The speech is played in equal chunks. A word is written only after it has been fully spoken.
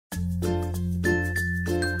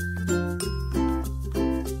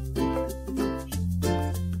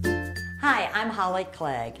Hi, I'm Holly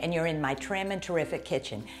Clegg, and you're in my trim and terrific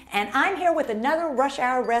kitchen. And I'm here with another rush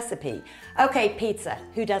hour recipe. Okay, pizza.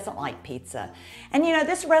 Who doesn't like pizza? And you know,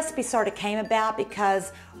 this recipe sort of came about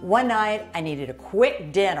because one night I needed a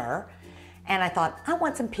quick dinner, and I thought, I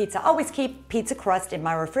want some pizza. I always keep pizza crust in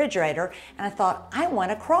my refrigerator, and I thought, I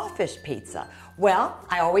want a crawfish pizza. Well,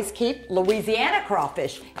 I always keep Louisiana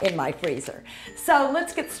crawfish in my freezer. So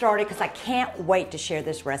let's get started because I can't wait to share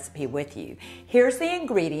this recipe with you. Here's the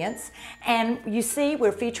ingredients, and you see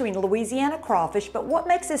we're featuring Louisiana crawfish, but what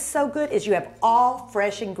makes this so good is you have all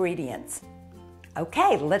fresh ingredients.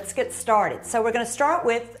 Okay, let's get started. So we're going to start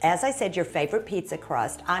with, as I said, your favorite pizza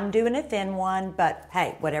crust. I'm doing a thin one, but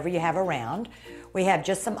hey, whatever you have around. We have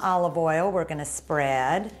just some olive oil we're going to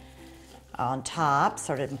spread on top,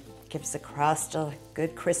 sort of gives the crust a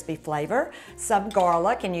good crispy flavor. Some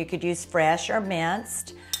garlic, and you could use fresh or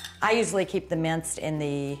minced. I usually keep the minced in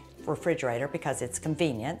the refrigerator because it's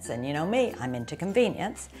convenience, and you know me, I'm into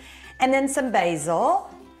convenience. And then some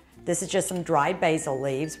basil. This is just some dried basil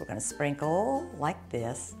leaves. We're going to sprinkle like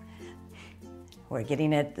this. We're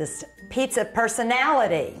getting it this pizza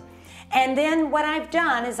personality. And then what I've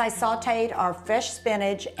done is I sauteed our fresh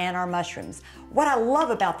spinach and our mushrooms. What I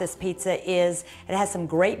love about this pizza is it has some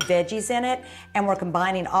great veggies in it, and we're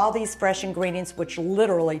combining all these fresh ingredients, which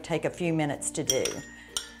literally take a few minutes to do.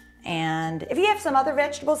 And if you have some other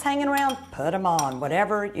vegetables hanging around, put them on,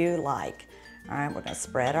 whatever you like. All right, we're going to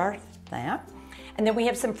spread that. And then we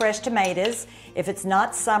have some fresh tomatoes. If it's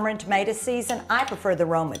not summer and tomato season, I prefer the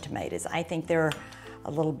Roma tomatoes. I think they're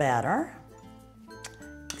a little better.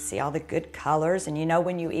 See all the good colors, and you know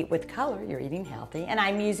when you eat with color, you're eating healthy. And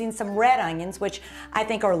I'm using some red onions, which I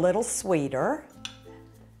think are a little sweeter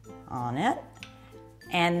on it.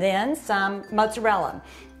 And then some mozzarella.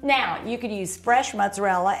 Now, you could use fresh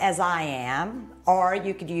mozzarella, as I am, or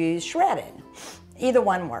you could use shredded. Either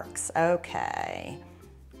one works. Okay.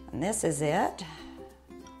 And this is it.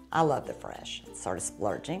 I love the fresh. It's sort of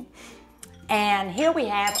splurging. And here we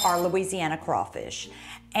have our Louisiana crawfish.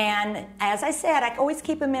 And as I said, I always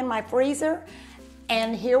keep them in my freezer.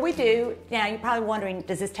 And here we do. Now, you're probably wondering,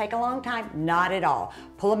 does this take a long time? Not at all.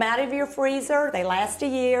 Pull them out of your freezer. They last a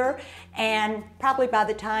year. And probably by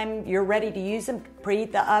the time you're ready to use them,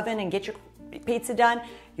 preheat the oven and get your pizza done,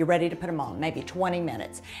 you're ready to put them on, maybe 20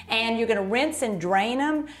 minutes. And you're going to rinse and drain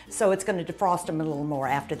them, so it's going to defrost them a little more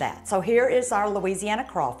after that. So here is our Louisiana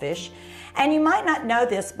crawfish. And you might not know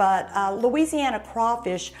this, but Louisiana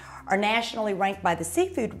crawfish are nationally ranked by the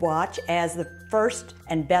Seafood Watch as the first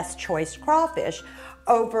and best choice crawfish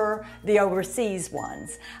over the overseas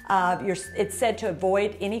ones. It's said to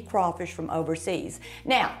avoid any crawfish from overseas.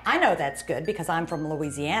 Now, I know that's good because I'm from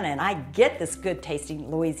Louisiana and I get this good tasting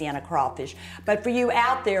Louisiana crawfish, but for you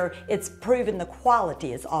out there, it's proven the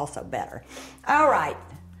quality is also better. All right,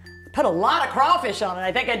 put a lot of crawfish on it.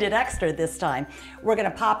 I think I did extra this time. We're gonna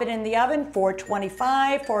pop it in the oven,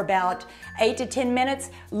 425 for about 8 to 10 minutes.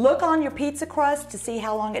 Look on your pizza crust to see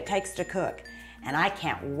how long it takes to cook. And I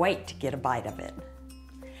can't wait to get a bite of it.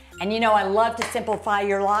 And you know, I love to simplify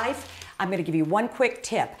your life. I'm going to give you one quick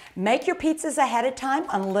tip. Make your pizzas ahead of time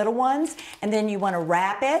on little ones, and then you want to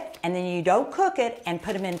wrap it, and then you don't cook it, and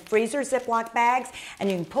put them in freezer Ziploc bags,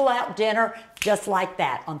 and you can pull out dinner just like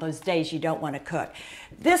that on those days you don't want to cook.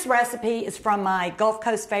 This recipe is from my Gulf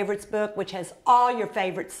Coast Favorites book, which has all your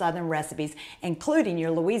favorite Southern recipes, including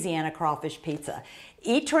your Louisiana crawfish pizza.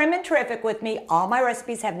 Eat trim and terrific with me. All my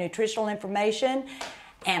recipes have nutritional information,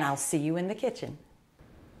 and I'll see you in the kitchen.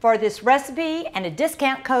 For this recipe and a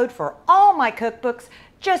discount code for all my cookbooks,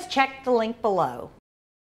 just check the link below.